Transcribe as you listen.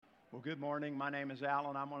Well, good morning. My name is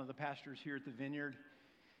Alan. I'm one of the pastors here at the Vineyard.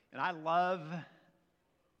 And I love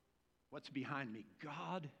what's behind me,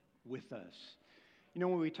 God with us. You know,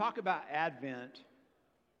 when we talk about Advent,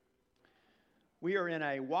 we are in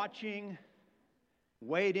a watching,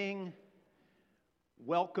 waiting,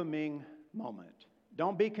 welcoming moment.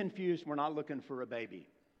 Don't be confused. We're not looking for a baby.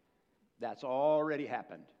 That's already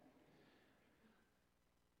happened.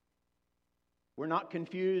 We're not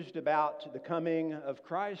confused about the coming of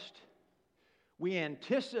Christ. We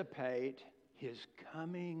anticipate His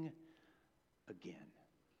coming again.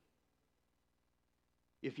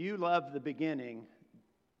 If you love the beginning,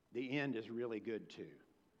 the end is really good too.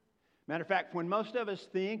 Matter of fact, when most of us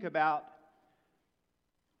think about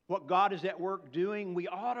what God is at work doing, we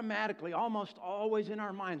automatically, almost always in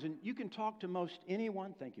our minds, and you can talk to most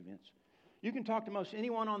anyone, thank you, Vince. You can talk to most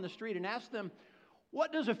anyone on the street and ask them,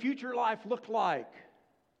 what does a future life look like?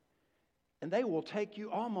 And they will take you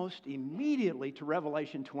almost immediately to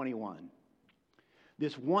Revelation 21.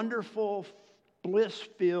 This wonderful,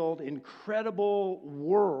 bliss-filled, incredible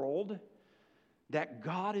world that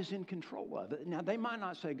God is in control of. Now, they might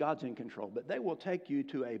not say God's in control, but they will take you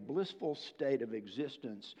to a blissful state of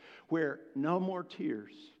existence where no more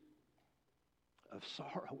tears of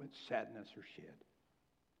sorrow and sadness are shed.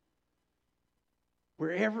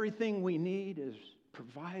 Where everything we need is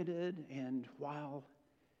provided, and while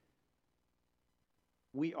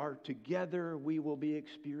we are together, we will be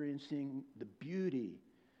experiencing the beauty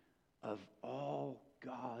of all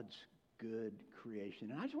God's good creation.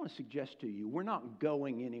 And I just want to suggest to you, we're not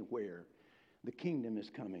going anywhere. The kingdom is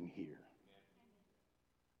coming here.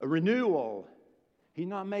 A renewal. He's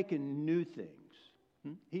not making new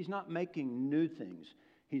things. He's not making new things.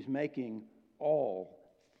 He's making all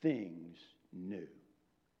things new.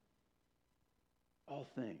 All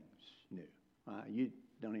things new. You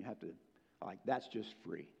don't even have to, that's just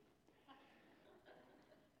free.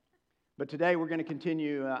 But today we're going to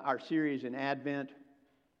continue our series in Advent.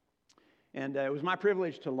 And it was my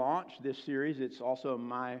privilege to launch this series. It's also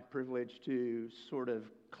my privilege to sort of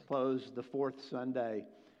close the fourth Sunday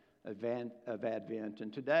of Advent.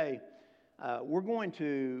 And today we're going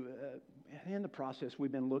to, in the process, we've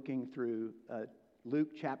been looking through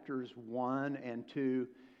Luke chapters 1 and 2.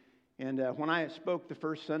 And when I spoke the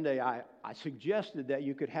first Sunday, I suggested that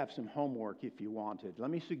you could have some homework if you wanted. Let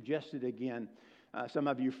me suggest it again. Some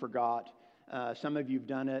of you forgot. Some of you have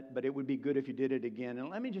done it, but it would be good if you did it again. And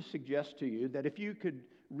let me just suggest to you that if you could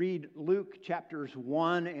read Luke chapters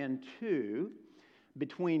 1 and 2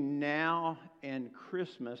 between now and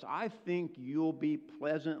Christmas, I think you'll be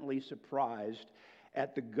pleasantly surprised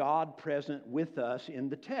at the God present with us in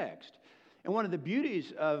the text. And one of the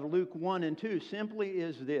beauties of Luke 1 and 2 simply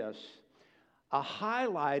is this, a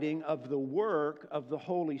highlighting of the work of the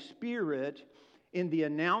Holy Spirit in the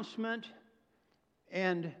announcement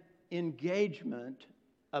and engagement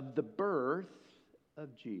of the birth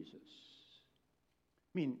of Jesus.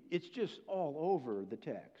 I mean, it's just all over the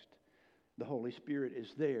text. The Holy Spirit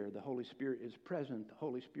is there. The Holy Spirit is present. The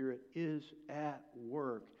Holy Spirit is at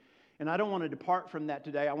work. And I don't want to depart from that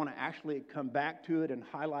today. I want to actually come back to it and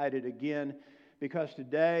highlight it again, because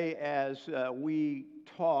today as we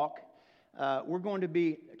talk, we're going to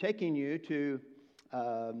be taking you to,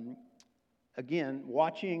 again,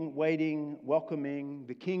 watching, waiting, welcoming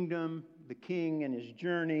the kingdom, the King and His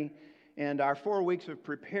journey. And our 4 weeks have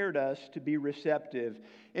prepared us to be receptive.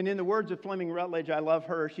 And in the words of Fleming Rutledge, I love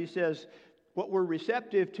her, she says, what we're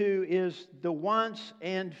receptive to is the once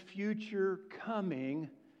and future coming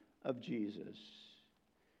of Jesus.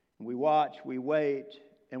 We watch, we wait,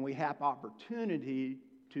 and we have opportunity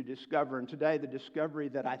to discover. And today the discovery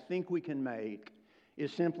that I think we can make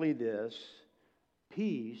is simply this: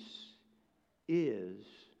 peace is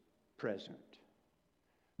present.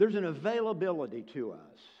 There's an availability to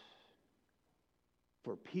us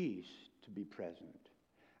for peace to be present.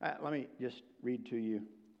 Let me just read to you.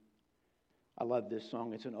 I love this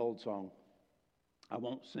song. It's an old song. I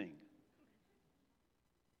won't sing.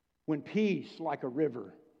 When peace like a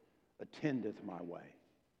river attendeth my way,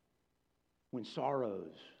 when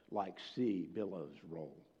sorrows like sea billows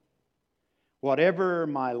roll, whatever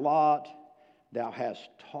my lot, thou hast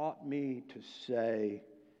taught me to say,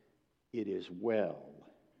 it is well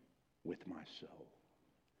with my soul.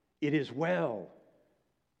 It is well.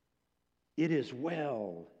 It is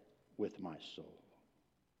well with my soul.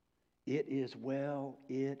 It is well.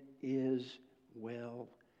 It is well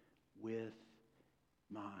with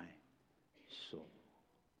my soul.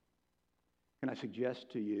 Can I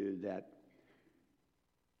suggest to you that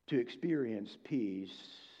to experience peace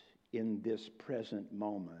in this present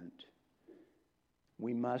moment,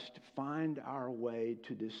 we must find our way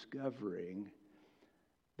to discovering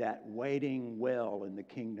that waiting well in the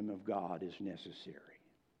kingdom of God is necessary.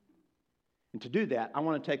 And to do that, I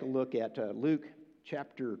want to take a look at Luke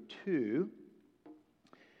chapter 2.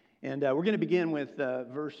 And we're going to begin with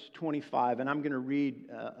verse 25, and I'm going to read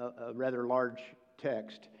a rather large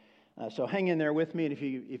text. So hang in there with me, and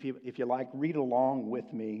if you like, read along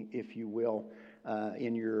with me, if you will,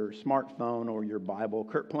 in your smartphone or your Bible.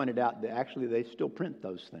 Kurt pointed out that actually they still print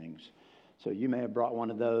those things. So you may have brought one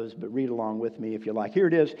of those, but read along with me if you like. Here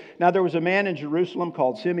it is. Now there was a man in Jerusalem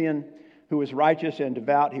called Simeon who was righteous and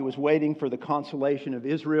devout. He was waiting for the consolation of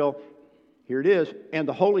Israel. Here it is. And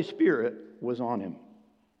the Holy Spirit was on him.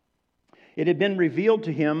 It had been revealed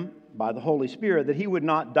to him by the Holy Spirit that he would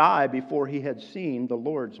not die before he had seen the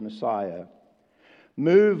Lord's Messiah.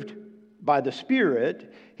 Moved by the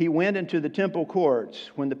Spirit, he went into the temple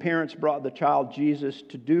courts when the parents brought the child Jesus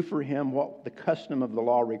to do for him what the custom of the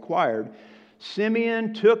law required.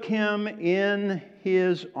 Simeon took him in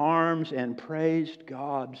his arms and praised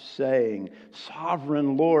God, saying,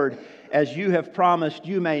 "Sovereign Lord, as you have promised,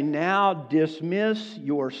 you may now dismiss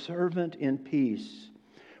your servant in peace.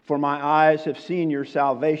 For my eyes have seen your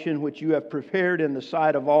salvation, which you have prepared in the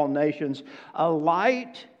sight of all nations, a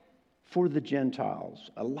light for the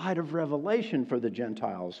Gentiles, a light of revelation for the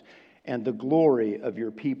Gentiles, and the glory of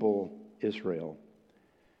your people Israel."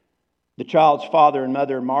 The child's father and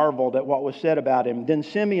mother marveled at what was said about him. Then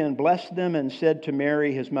Simeon blessed them and said to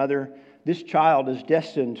Mary, his mother, "This child is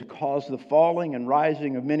destined to cause the falling and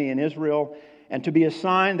rising of many in Israel, and to be a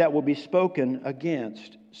sign that will be spoken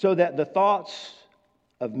against, so that the thoughts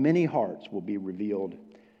of many hearts will be revealed,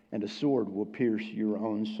 and a sword will pierce your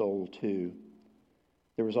own soul too."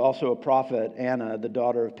 There was also a prophet, Anna, the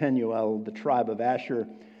daughter of Penuel, the tribe of Asher.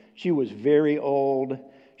 She was very old.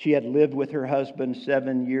 She had lived with her husband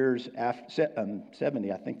 7 years after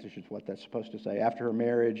 70, I think this is what that's supposed to say, after her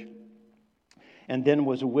marriage, and then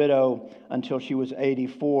was a widow until she was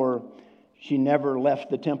 84. She never left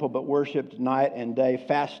the temple but worshipped night and day,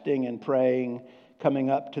 fasting and praying. Coming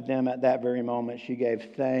up to them at that very moment, she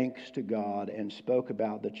gave thanks to God and spoke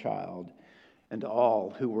about the child and to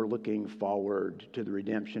all who were looking forward to the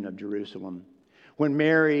redemption of Jerusalem. When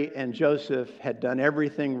Mary and Joseph had done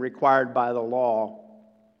everything required by the law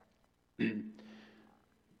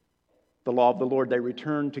of the Lord, they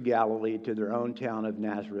returned to Galilee, to their own town of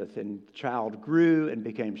Nazareth. And the child grew and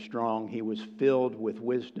became strong. He was filled with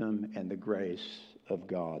wisdom, and the grace of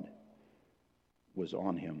God was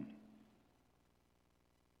on him.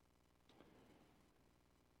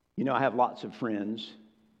 You know, I have lots of friends,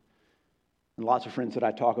 and lots of friends that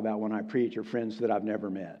I talk about when I preach are friends that I've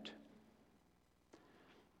never met.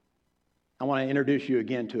 I want to introduce you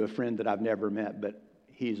again to a friend that I've never met, but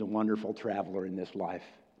he's a wonderful traveler in this life.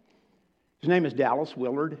 His name is Dallas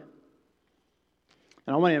Willard.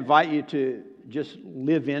 And I want to invite you to just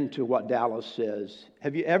live into what Dallas says.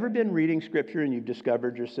 Have you ever been reading Scripture and you've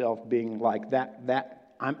discovered yourself being like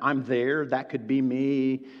I'm there, that could be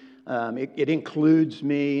me, it includes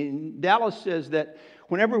me? Dallas says that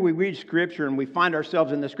whenever we read Scripture and we find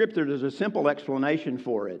ourselves in the Scripture, there's a simple explanation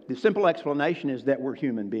for it. The simple explanation is that we're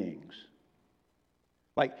human beings.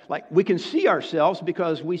 Like we can see ourselves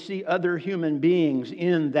because we see other human beings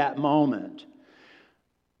in that moment.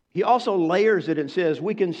 He also layers it and says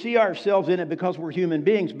we can see ourselves in it because we're human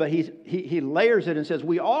beings, but he layers it and says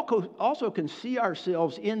we also can see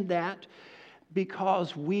ourselves in that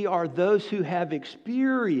because we are those who have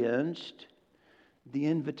experienced the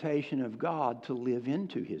invitation of God to live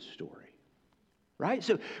into His story. Right?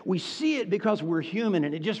 So we see it because we're human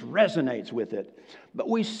and it just resonates with it. But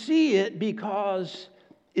we see it because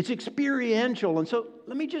it's experiential. And so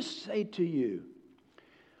let me just say to you,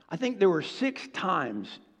 I think there were 6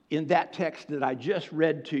 times in that text that I just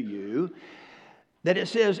read to you that it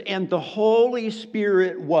says, "And the Holy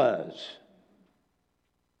Spirit was."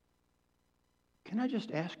 Can I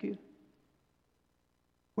just ask you,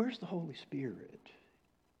 where's the Holy Spirit?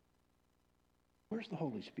 Where's the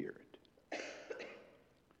Holy Spirit?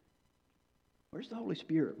 Where's the Holy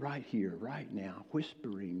Spirit right here, right now,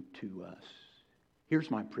 whispering to us? Here's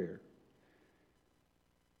my prayer.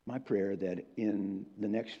 My prayer that in the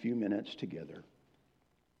next few minutes together,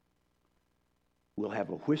 we'll have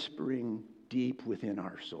a whispering deep within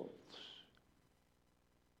our souls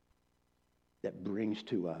that brings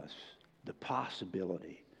to us the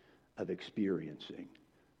possibility of experiencing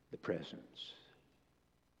the presence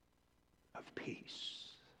of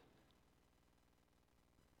peace.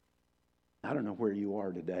 I don't know where you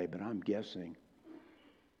are today, but I'm guessing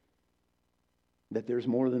that there's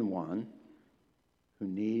more than one who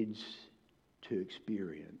needs to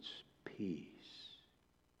experience peace.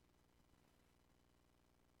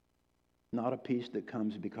 Not a peace that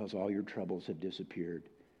comes because all your troubles have disappeared,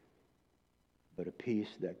 but a peace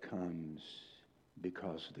that comes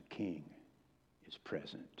because the King is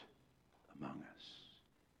present among us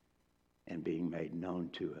and being made known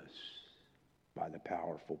to us by the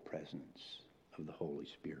powerful presence of the Holy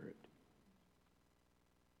Spirit.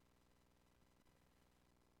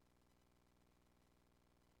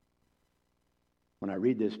 When I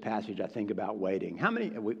read this passage, I think about waiting. How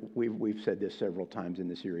many, we've said this several times in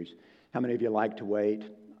the series, how many of you like to wait?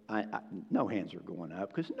 No hands are going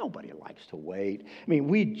up because nobody likes to wait. I mean,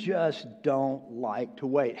 we just don't like to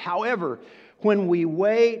wait. However, when we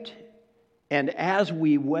wait, and as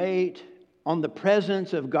we wait on the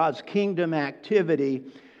presence of God's kingdom activity,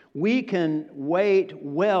 we can wait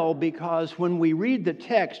well, because when we read the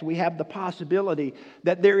text, we have the possibility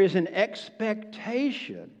that there is an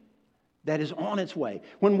expectation that is on its way.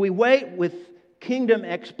 When we wait with kingdom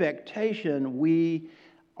expectation, we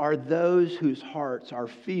are those whose hearts are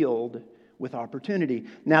filled with opportunity.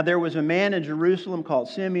 Now, there was a man in Jerusalem called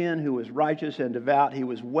Simeon who was righteous and devout. He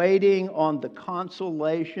was waiting on the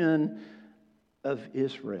consolation of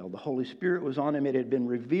Israel. The Holy Spirit was on him. It had been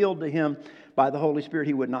revealed to him by the Holy Spirit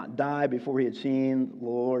he would not die before he had seen the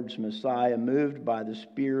Lord's Messiah. Moved by the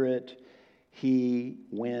Spirit, he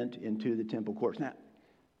went into the temple courts. Now,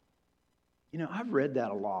 I've read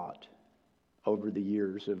that a lot over the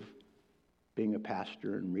years of being a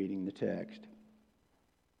pastor and reading the text.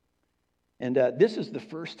 And this is the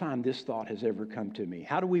first time this thought has ever come to me.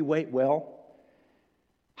 How do we wait well?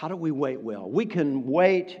 How do we wait well? We can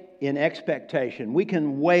wait in expectation. We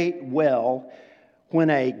can wait well when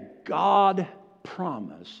a God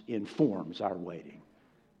promise informs our waiting.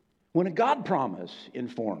 When a God promise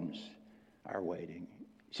informs our waiting.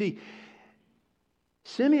 See,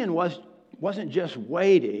 Simeon wasn't just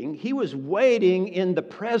waiting, he was waiting in the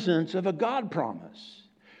presence of a God promise.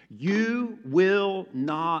 You will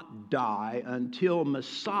not die until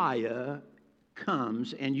Messiah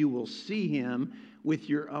comes and you will see him with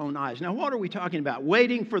your own eyes. Now, what are we talking about?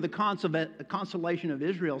 Waiting for the consolation of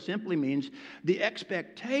Israel simply means the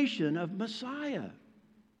expectation of Messiah.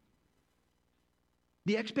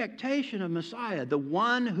 The expectation of Messiah, the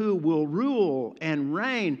one who will rule and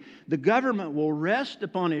reign. The government will rest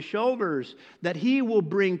upon his shoulders, that he will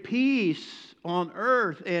bring peace on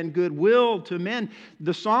earth and goodwill to men.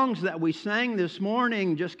 The songs that we sang this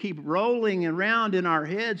morning just keep rolling around in our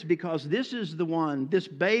heads, because this is the one, this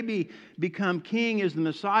baby become king is the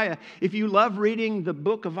Messiah. If you love reading the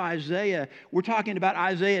book of Isaiah, we're talking about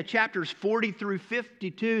Isaiah chapters 40 through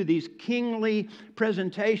 52, these kingly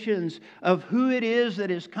presentations of who it is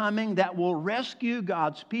that is coming that will rescue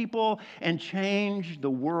God's people and change the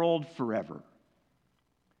world forever.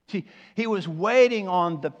 See, he was waiting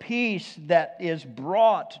on the peace that is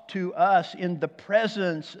brought to us in the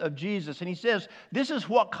presence of Jesus. And he says, this is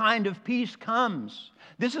what kind of peace comes.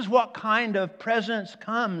 This is what kind of presence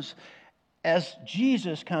comes as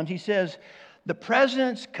Jesus comes. He says, the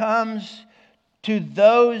presence comes to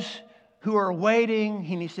those who are waiting,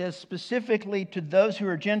 and he says specifically to those who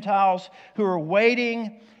are Gentiles, who are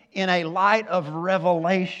waiting in a light of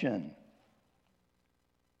revelation.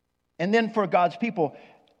 And then for God's people,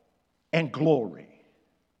 and glory.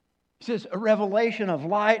 He says a revelation of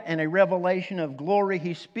light and a revelation of glory.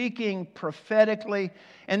 He's speaking prophetically,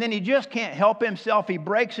 and then he just can't help himself. He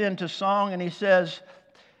breaks into song and he says,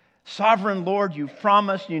 Sovereign Lord, you've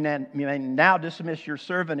promised, you may now dismiss your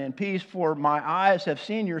servant in peace, for my eyes have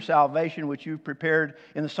seen your salvation, which you've prepared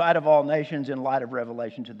in the sight of all nations, in light of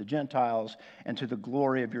revelation to the Gentiles and to the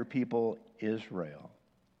glory of your people Israel.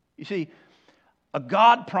 You see, a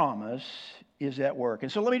God promise is at work.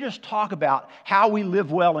 And so let me just talk about how we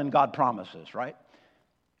live well in God promises, right?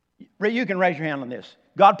 You can raise your hand on this.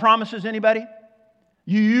 God promises, anybody?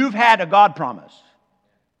 You've had a God promise,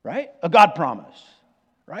 right? A God promise,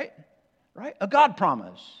 right? Right? A God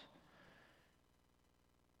promise.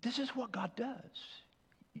 This is what God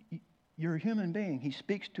does. You're a human being. He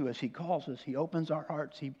speaks to us. He calls us. He opens our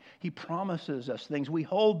hearts. He promises us things. We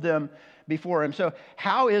hold them before him. So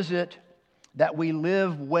how is it that we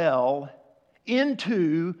live well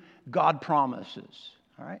into God promises?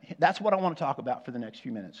 All right? That's what I want to talk about for the next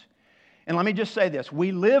few minutes. And let me just say this.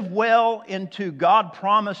 We live well into God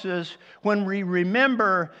promises when we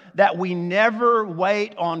remember that we never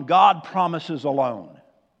wait on God promises alone.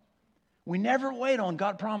 We never wait on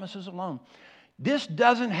God promises alone. This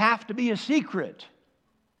doesn't have to be a secret.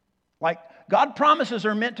 Like, God promises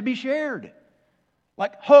are meant to be shared.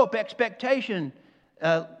 Like hope, expectation,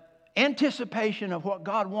 anticipation of what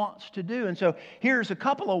God wants to do. And so here's a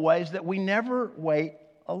couple of ways that we never wait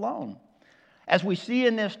alone. as we see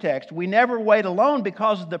in this text, we never wait alone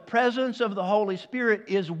because the presence of the Holy Spirit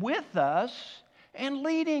is with us and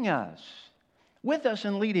leading us. With us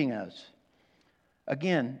and leading us.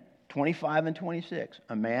 Again, 25 and 26.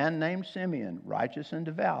 A man named Simeon, righteous and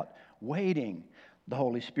devout, waiting. The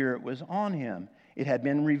Holy Spirit was on him. It had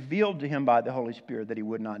been revealed to him by the Holy Spirit that he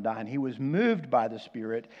would not die. And he was moved by the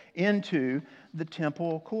Spirit into the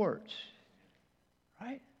temple courts.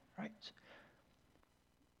 Right? Right?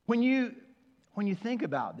 When you think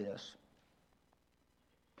about this,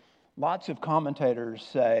 lots of commentators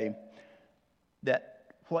say that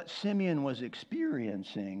what Simeon was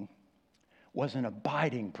experiencing was an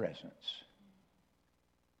abiding presence.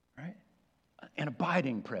 Right? An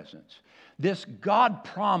abiding presence. This God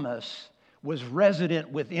promise was resident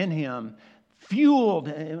within him, fueled,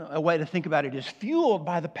 a way to think about it is fueled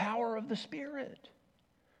by the power of the Spirit.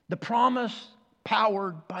 The promise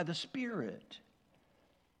powered by the Spirit.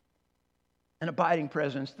 An abiding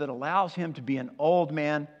presence that allows him to be an old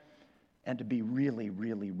man and to be really,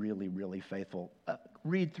 really, really, really faithful.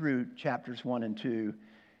 Read through chapters 1 and 2,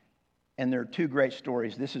 and there are two great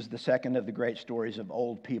stories. This is the second of the great stories of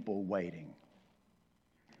old people waiting.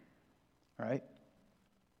 All right?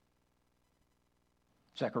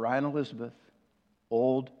 Zechariah and Elizabeth,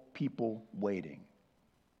 old people waiting.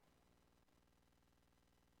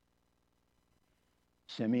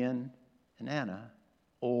 Simeon and Anna,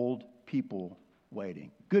 old people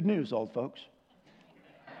waiting. Good news, old folks.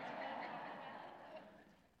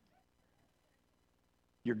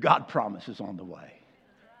 Your God promise is on the way.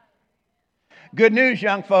 Good news,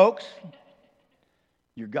 young folks.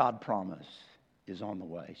 Your God promise is on the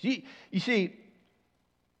way. You see,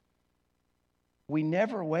 we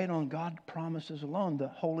never wait on God's promises alone. The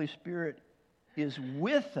Holy Spirit is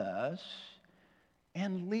with us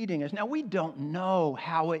and leading us. Now, we don't know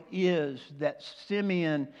how it is that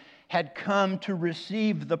Simeon had come to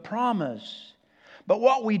receive the promise. But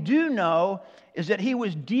what we do know is that he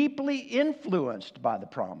was deeply influenced by the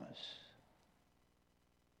promise.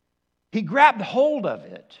 He grabbed hold of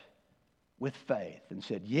it with faith and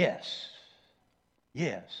said, yes,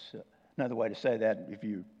 yes. Another way to say that, if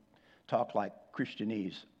you talk like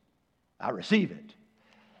Christianese, I receive it.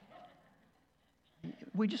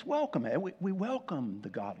 We just welcome it. We welcome the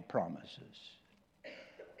God promises.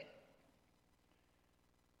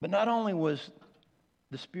 But not only was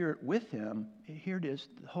the Spirit with him, here it is,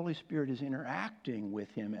 the Holy Spirit is interacting with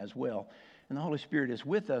him as well. And the Holy Spirit is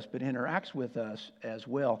with us, but interacts with us as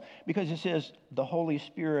well. Because it says the Holy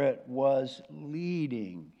Spirit was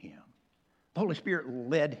leading him. The Holy Spirit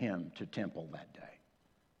led him to temple that day.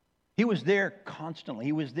 He was there constantly.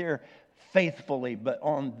 He was there faithfully. But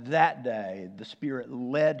on that day, the Spirit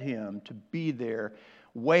led him to be there,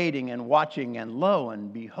 waiting and watching. And lo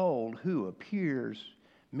and behold, who appears?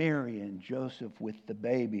 Mary and Joseph with the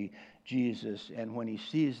baby, Jesus. And when he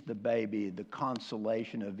sees the baby, the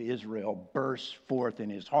consolation of Israel bursts forth in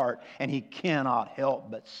his heart. And he cannot help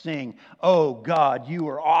but sing, "Oh God, you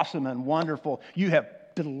are awesome and wonderful. You have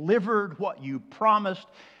delivered what you promised."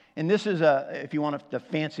 And this is, if you want the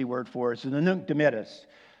fancy word for it, it's the Nunc Dimittis.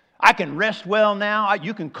 I can rest well now.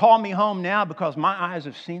 You can call me home now because my eyes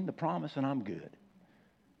have seen the promise and I'm good.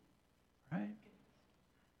 Right?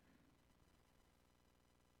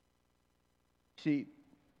 See,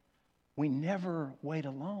 we never wait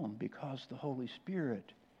alone because the Holy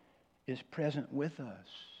Spirit is present with us.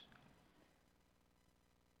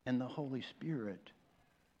 And the Holy Spirit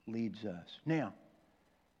leads us. Now,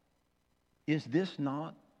 is this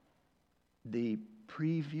not the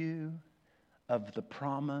preview of the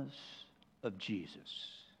promise of Jesus?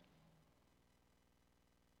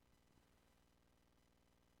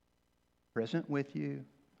 Present with you,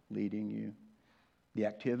 leading you. The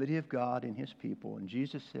activity of God in His people. And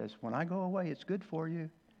Jesus says, when I go away, it's good for you.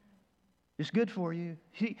 It's good for you.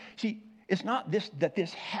 See, it's not that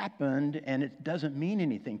this happened and it doesn't mean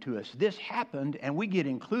anything to us. This happened and we get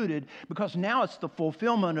included because now it's the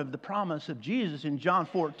fulfillment of the promise of Jesus in John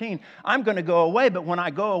 14. I'm going to go away, but when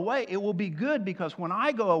I go away, it will be good because when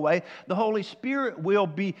I go away, the Holy Spirit will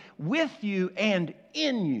be with you and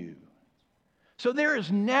in you. So there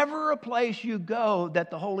is never a place you go that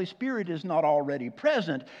the Holy Spirit is not already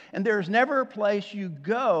present. And there is never a place you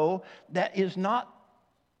go that is not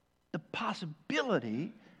the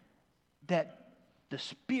possibility that the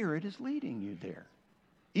Spirit is leading you there.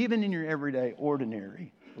 Even in your everyday,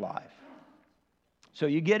 ordinary life. So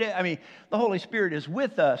you get it? I mean, the Holy Spirit is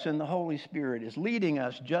with us and the Holy Spirit is leading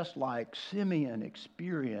us just like Simeon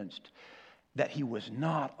experienced that he was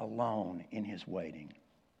not alone in his waiting.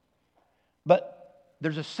 But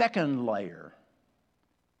there's a second layer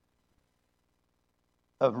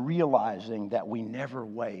of realizing that we never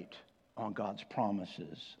wait on God's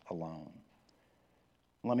promises alone.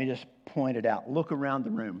 Let me just point it out. Look around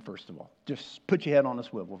the room, first of all. Just put your head on a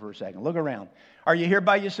swivel for a second. Look around. Are you here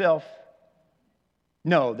by yourself?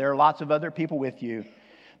 No, there are lots of other people with you.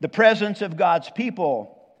 The presence of God's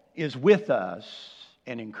people is with us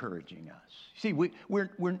and encouraging us. See, we're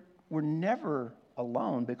never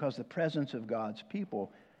alone because the presence of God's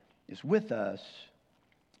people is with us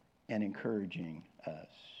and encouraging us.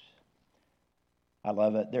 I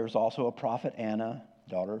love it. There's also a prophet, Anna,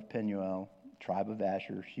 daughter of Penuel, tribe of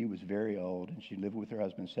Asher. She was very old, and she lived with her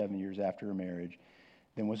husband 7 years after her marriage,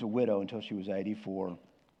 then was a widow until she was 84.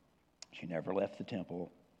 She never left the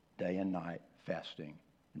temple day and night, fasting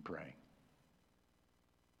and praying.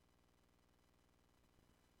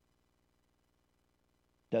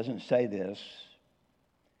 Doesn't say this,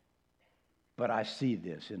 but I see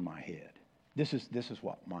this in my head. This is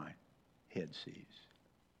what my head sees.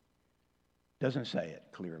 Doesn't say it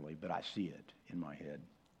clearly, but I see it in my head.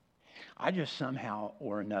 I just somehow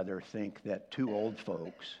or another think that two old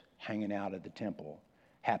folks hanging out at the temple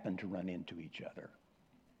happened to run into each other.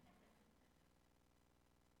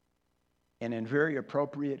 And in very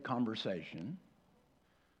appropriate conversation,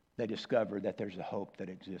 they discover that there's a hope that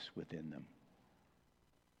exists within them.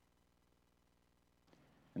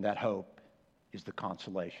 And that hope is the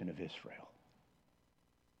consolation of Israel.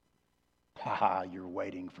 Ha, you're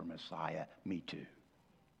waiting for Messiah. Me too.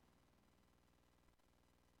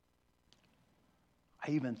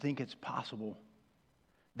 I even think it's possible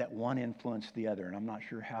that one influenced the other, and I'm not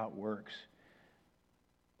sure how it works.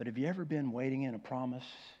 But have you ever been waiting in a promise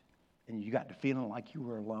and you got to feeling like you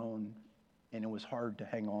were alone and it was hard to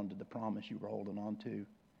hang on to the promise you were holding on to?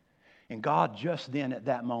 And God just then at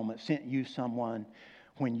that moment sent you someone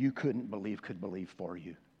when you couldn't believe could believe for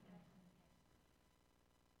you.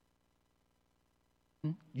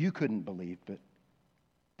 You couldn't believe, but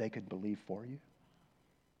they could believe for you.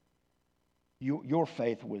 Your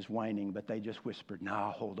faith was waning, but they just whispered,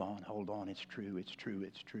 "No, hold on. It's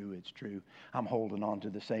true. I'm holding on to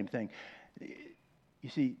the same thing." You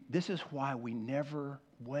see, this is why we never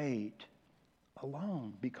wait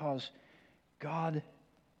alone, because God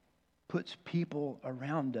puts people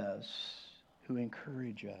around us who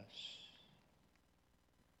encourage us.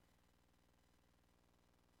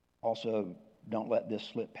 Also, don't let this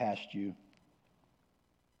slip past you.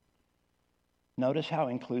 Notice how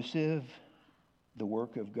inclusive the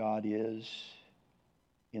work of God is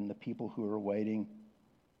in the people who are waiting.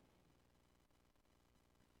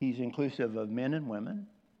 He's inclusive of men and women,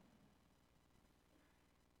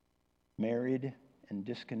 married and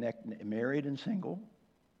disconnected, married and single.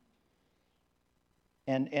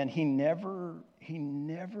 And he never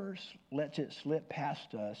lets it slip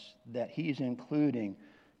past us that he's including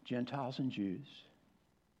Gentiles and Jews,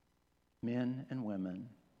 men and women,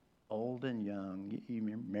 old and young. You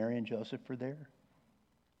remember Mary and Joseph are there.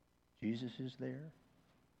 Jesus is there.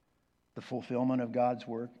 The fulfillment of God's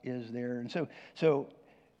work is there. And so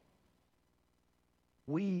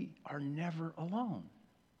we are never alone.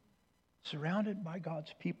 Surrounded by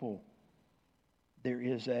God's people, there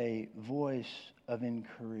is a voice of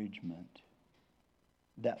encouragement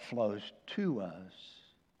that flows to us,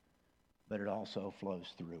 but it also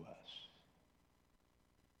flows through us.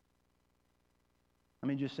 Let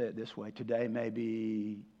me just say it this way. Today,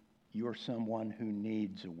 maybe you're someone who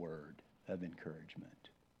needs a word of encouragement.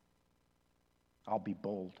 I'll be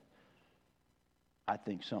bold. I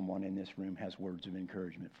think someone in this room has words of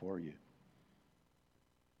encouragement for you.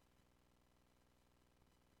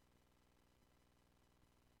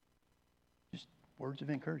 Just words of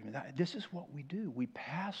encouragement. This is what we do. We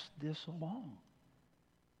pass this along.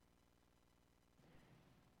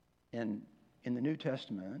 And in the New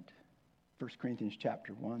Testament, 1 Corinthians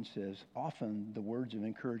chapter 1 says, often the words of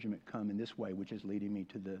encouragement come in this way, which is leading me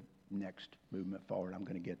to the next movement forward. I'm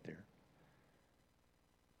going to get there.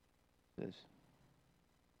 It says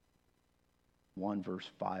 1 verse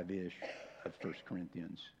 5-ish of 1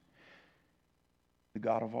 Corinthians. The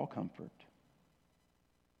God of all comfort,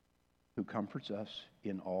 who comforts us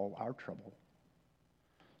in all our trouble,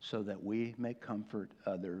 so that we may comfort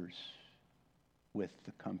others with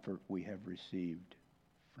the comfort we have received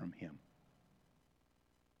from him.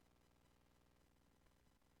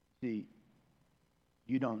 See,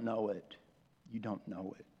 you don't know it. You don't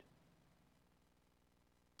know it.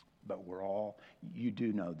 But you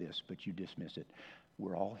do know this, but you dismiss it.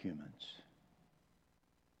 We're all humans.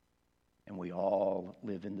 And we all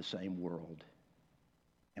live in the same world.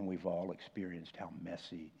 And we've all experienced how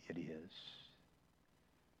messy it is.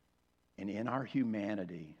 And in our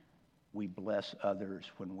humanity, we bless others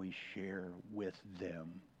when we share with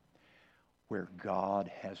them where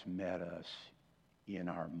God has met us in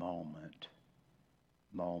our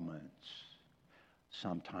moments,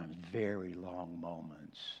 sometimes very long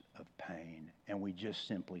moments of pain. And we just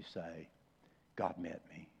simply say, God met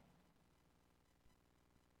me.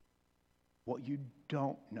 What you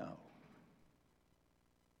don't know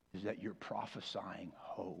is that you're prophesying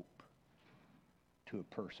hope to a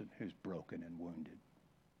person who's broken and wounded.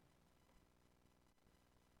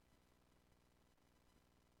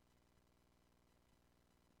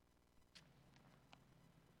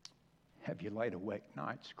 Have you laid awake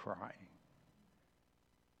nights crying,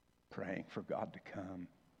 praying for God to come?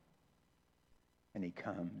 And He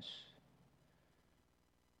comes.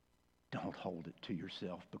 Don't hold it to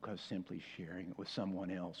yourself, because simply sharing it with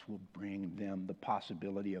someone else will bring them the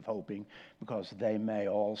possibility of hoping, because they may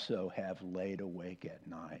also have laid awake at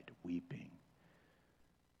night, weeping,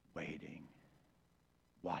 waiting,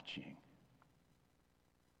 watching,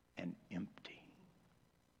 and empty.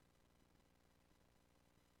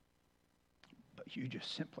 But you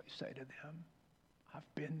just simply say to them,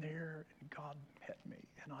 I've been there and God met me,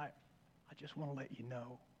 and I just want to let you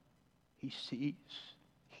know He sees,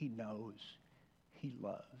 He knows, He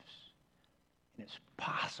loves. And it's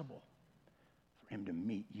possible for Him to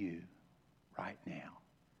meet you right now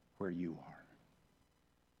where you are.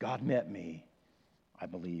 God met me. I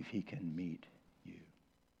believe He can meet you.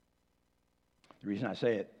 The reason I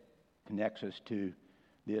say it connects us to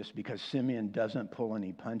this because Simeon doesn't pull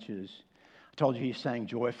any punches. I told you he sang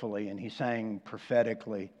joyfully and he sang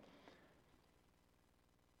prophetically.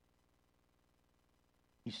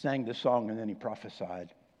 He sang this song and then he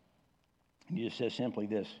prophesied. And he just says simply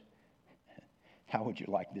this: how would you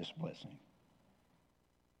like this blessing?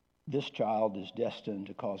 This child is destined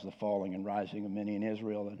to cause the falling and rising of many in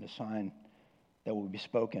Israel, and a sign that will be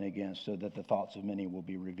spoken against, so that the thoughts of many will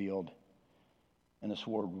be revealed, and the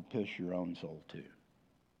sword will pierce your own soul too.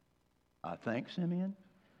 Thanks, Simeon?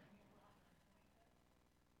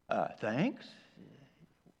 Thanks?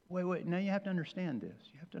 Wait. Now you have to understand this.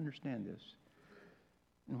 You have to understand this.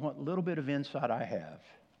 And what little bit of insight I have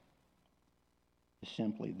is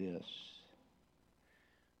simply this.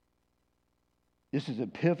 This is a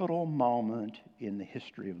pivotal moment in the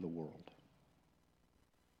history of the world.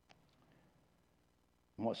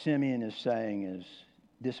 And what Simeon is saying is,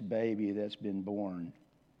 this baby that's been born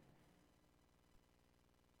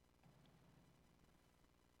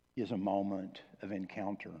is a moment of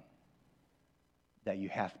encounter that you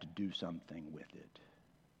have to do something with it.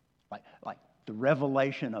 Like the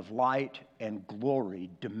revelation of light and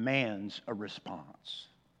glory demands a response.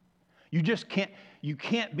 You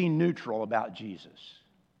can't be neutral about Jesus.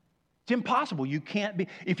 It's impossible. You can't be.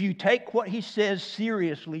 If you take what He says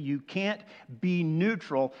seriously, you can't be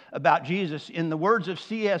neutral about Jesus. In the words of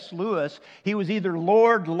C.S. Lewis, He was either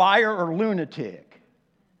Lord, liar, or lunatic.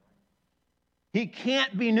 He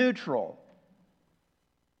can't be neutral.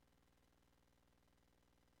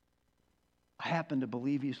 I happen to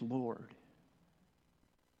believe He's Lord.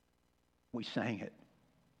 We sang it.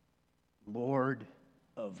 Lord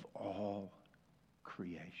of all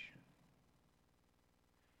creation.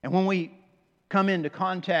 And when we come into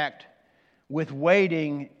contact with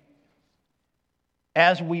waiting,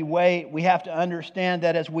 as we wait, we have to understand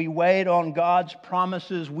that as we wait on God's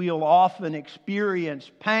promises, we'll often experience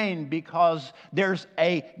pain because there's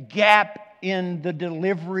a gap in the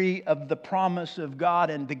delivery of the promise of God.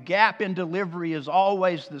 And the gap in delivery is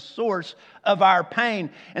always the source of our pain.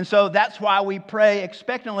 And so that's why we pray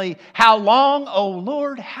expectantly, how long, O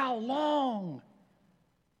Lord, how long?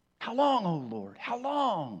 How long, O Lord, how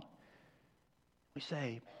long? We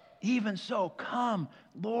say, even so, come,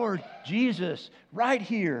 Lord Jesus, right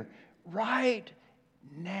here, right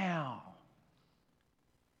now.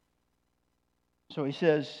 So He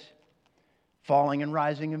says, falling and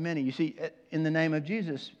rising of many. You see, in the name of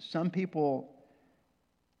Jesus, some people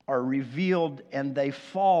are revealed and they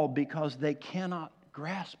fall because they cannot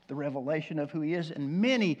grasp the revelation of who He is. And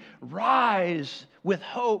many rise with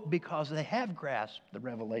hope because they have grasped the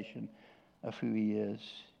revelation of who He is.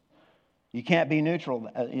 You can't be neutral.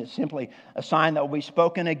 It's simply a sign that will be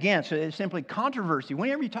spoken against. It's simply controversy.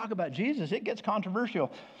 Whenever you talk about Jesus, it gets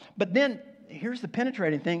controversial. But then, here's the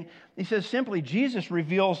penetrating thing. He says simply, Jesus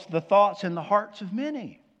reveals the thoughts and the hearts of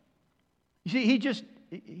many. You see, He just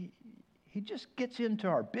gets into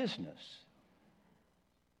our business.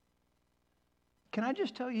 Can I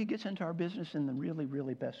just tell you, He gets into our business in the really,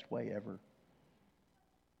 really best way ever?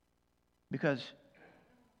 Because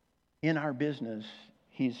in our business,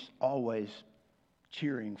 He's always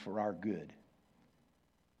cheering for our good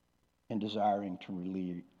and desiring to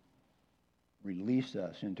release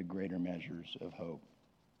us into greater measures of hope.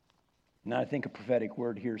 And I think a prophetic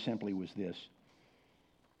word here simply was this.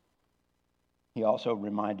 He also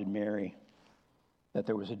reminded Mary that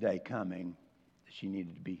there was a day coming that she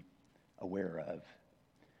needed to be aware of,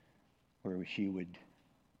 where she would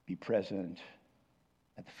be present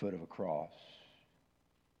at the foot of a cross,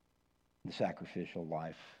 the sacrificial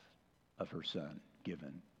life of her Son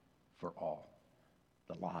given for all,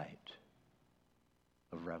 the light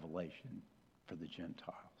of revelation for the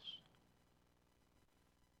Gentiles.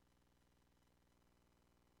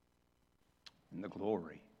 And the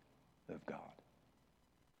glory of God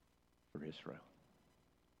for Israel.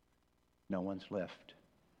 No one's left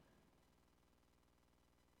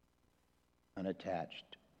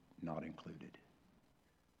unattached, not included.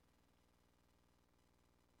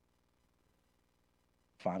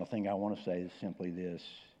 Final thing I want to say is simply this.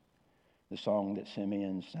 The song that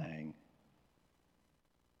Simeon sang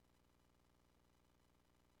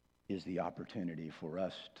is the opportunity for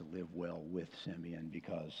us to live well with Simeon,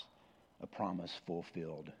 because a promise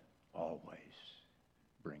fulfilled always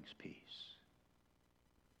brings peace.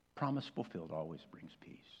 Promise fulfilled always brings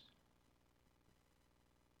peace.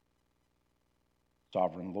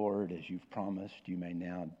 Sovereign Lord, as you've promised, you may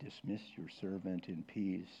now dismiss your servant in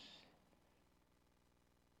peace.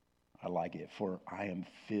 I like it, for I am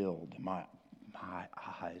filled, my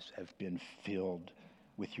eyes have been filled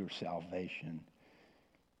with your salvation.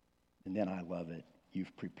 And then I love it.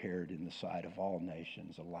 You've prepared in the sight of all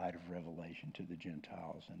nations a light of revelation to the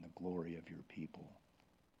Gentiles and the glory of your people,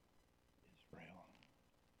 Israel.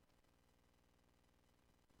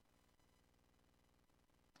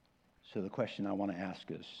 So the question I want to ask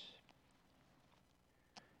us,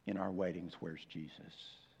 in our waitings, where's Jesus?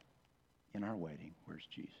 In our waiting, where's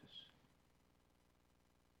Jesus?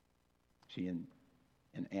 See, in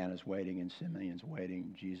Anna's waiting, in Simeon's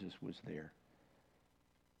waiting, Jesus was there,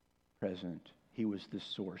 present. He was the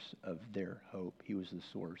source of their hope. He was the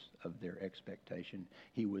source of their expectation.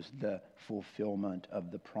 He was the fulfillment of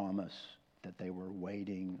the promise that they were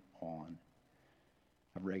waiting on.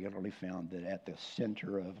 I've regularly found that at the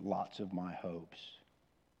center of lots of my hopes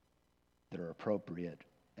that are appropriate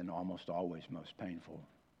and almost always most painful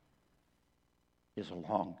is a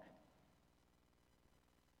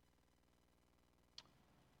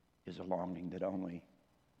longing that only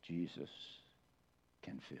Jesus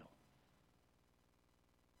can fill.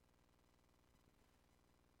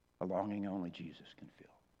 A longing only Jesus can fill.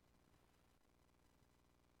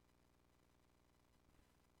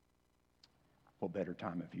 What better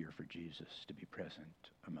time of year for Jesus to be present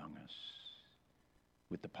among us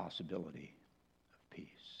with the possibility of peace?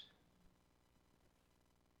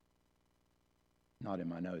 Not in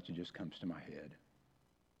my notes, it just comes to my head.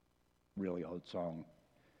 Really old song,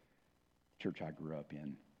 church I grew up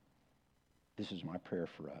in. This is my prayer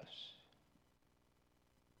for us.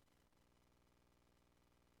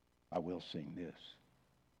 I will sing this.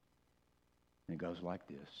 And it goes like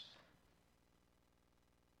this.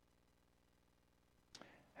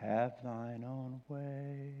 Have thine own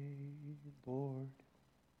way, Lord.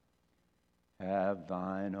 Have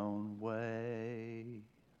thine own way.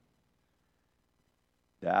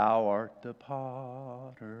 Thou art the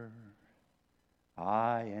potter,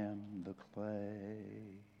 I am the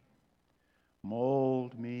clay.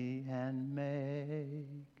 Mold me and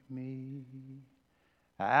make me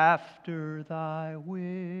after thy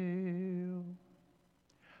will,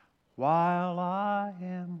 while I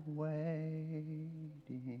am waiting.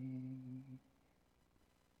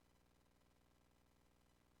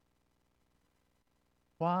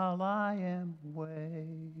 While I am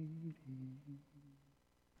waiting.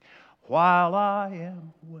 While I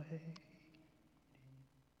am waiting.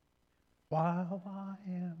 While I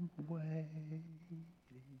am waiting.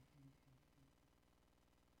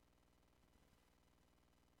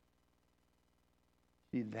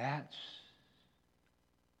 See, that's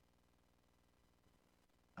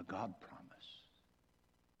a God promise.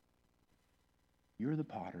 You're the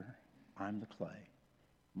potter, I'm the clay.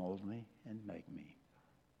 Mold me and make me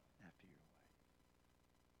after your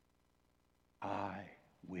way. I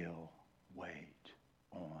will wait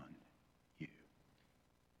on you.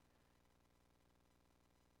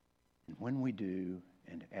 And when we do,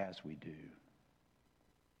 and as we do,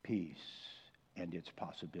 peace and its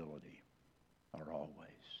possibility are always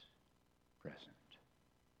present.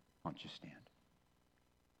 Why don't you stand?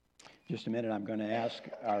 Just a minute, I'm going to ask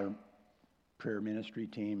our prayer ministry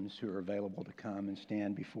teams who are available to come and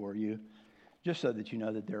stand before you, just so that you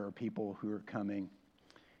know that there are people who are coming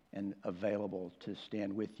and available to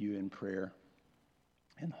stand with you in prayer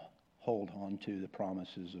and hold on to the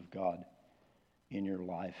promises of God in your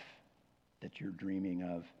life that you're dreaming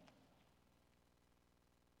of.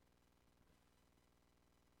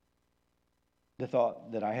 The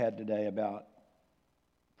thought that I had today about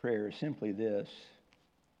prayer is simply this.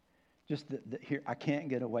 Just that here, I can't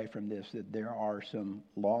get away from this, that there are some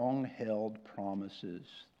long-held promises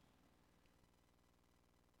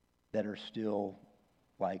that are still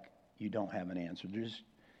like you don't have an answer.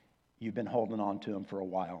 You've been holding on to them for a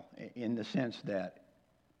while, in the sense that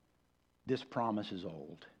this promise is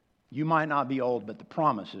old. You might not be old, but the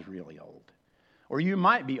promise is really old. Or you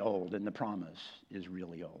might be old and the promise is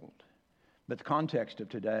really old. But the context of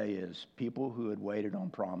today is people who had waited on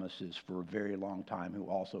promises for a very long time who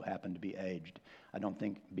also happen to be aged. I don't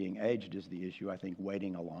think being aged is the issue. I think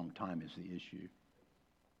waiting a long time is the issue.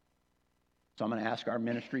 So I'm going to ask our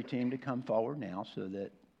ministry team to come forward now so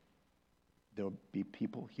that there'll be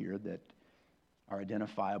people here that are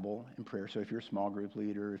identifiable in prayer. So if you're a small group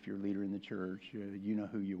leader, if you're a leader in the church, you know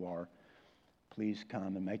who you are. Please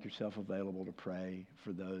come and make yourself available to pray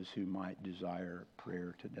for those who might desire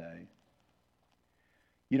prayer today.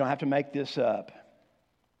 You don't have to make this up.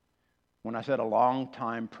 When I said a long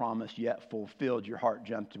time promise yet fulfilled, your heart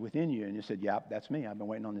jumped within you and you said, yeah, that's me. I've been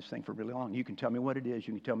waiting on this thing for really long. You can tell me what it is.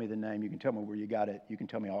 You can tell me the name. You can tell me where you got it. You can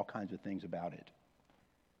tell me all kinds of things about it.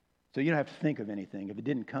 So you don't have to think of anything. If it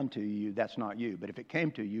didn't come to you, that's not you. But if it came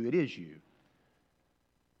to you, it is you.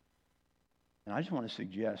 And I just want to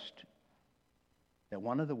suggest that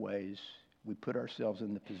one of the ways we put ourselves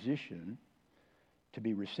in the position to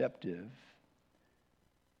be receptive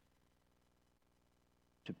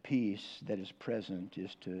to peace that is present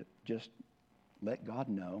is to just let God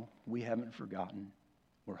know we haven't forgotten,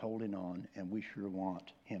 we're holding on, and we sure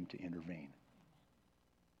want Him to intervene.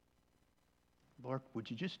 Lord, would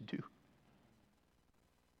you just do?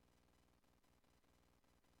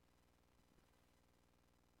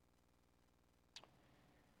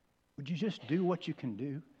 Would you just do what you can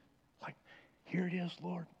do? Like, here it is,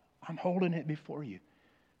 Lord. I'm holding it before you.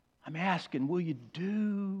 I'm asking, will you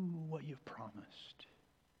do what you've promised?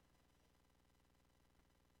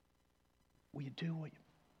 Will you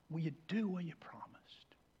do what you promised?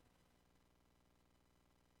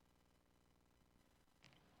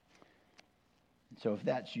 And so if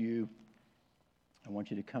that's you, I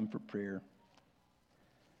want you to come for prayer.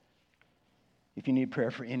 If you need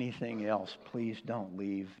prayer for anything else, please don't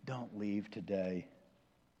leave. Don't leave today.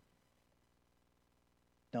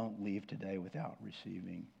 Don't leave today without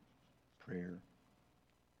receiving prayer.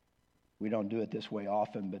 We don't do it this way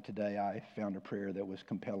often, but today I found a prayer that was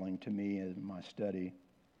compelling to me in my study.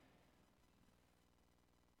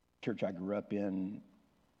 Church I grew up in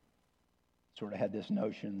sort of had this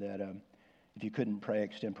notion that if you couldn't pray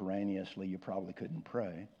extemporaneously, you probably couldn't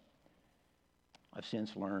pray. I've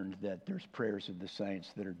since learned that there's prayers of the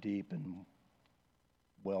saints that are deep and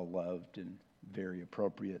well-loved and very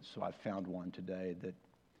appropriate. So I found one today that's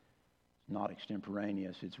not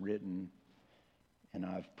extemporaneous. It's written, and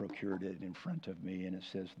I've procured it in front of me, and it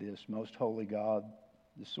says this: Most holy God,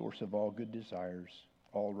 the source of all good desires,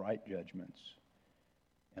 all right judgments,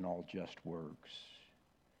 and all just works,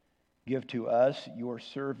 give to us, your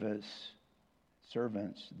servants,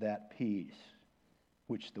 that peace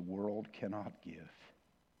which the world cannot give,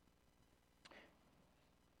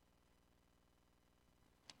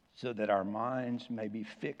 so that our minds may be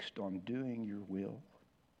fixed on doing your will,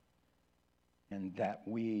 and that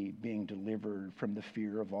we, being delivered from the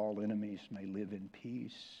fear of all enemies, may live in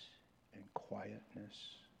peace and quietness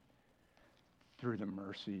through the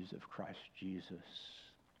mercies of Christ Jesus,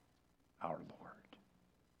 our Lord.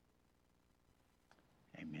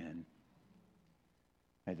 Amen.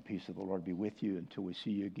 May the peace of the Lord be with you until we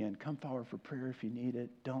see you again. Come forward for prayer if you need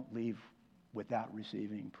it. Don't leave without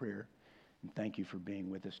receiving prayer. And thank you for being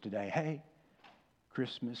with us today. Hey,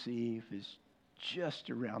 Christmas Eve is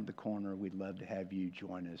just around the corner. We'd love to have you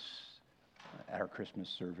join us at our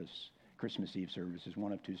Christmas Eve service is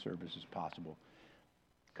one of two services possible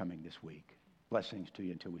coming this week. Blessings to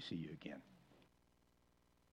you until we see you again.